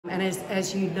And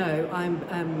as you know,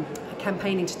 I'm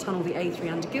campaigning to tunnel the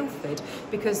A3 under Guildford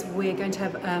because we're going to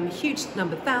have a huge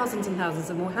number, thousands and thousands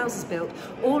of more houses built.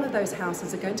 All of those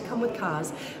houses are going to come with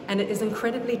cars, and it is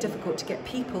incredibly difficult to get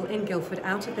people in Guildford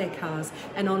out of their cars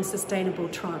and on sustainable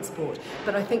transport.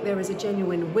 But I think there is a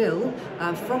genuine will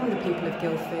from the people of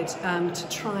Guildford to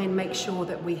try and make sure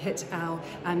that we hit our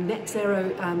net zero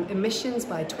emissions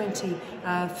by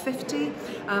 2050.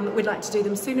 We'd like to do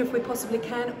them sooner if we possibly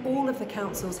can. All of the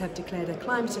councils have declared a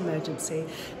climate emergency,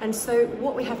 and so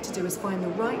what we have to do is find the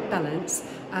right balance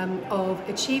of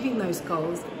achieving those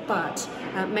goals, but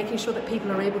making sure that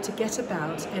people are able to get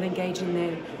about and engage in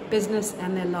their business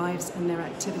and their lives and their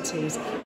activities.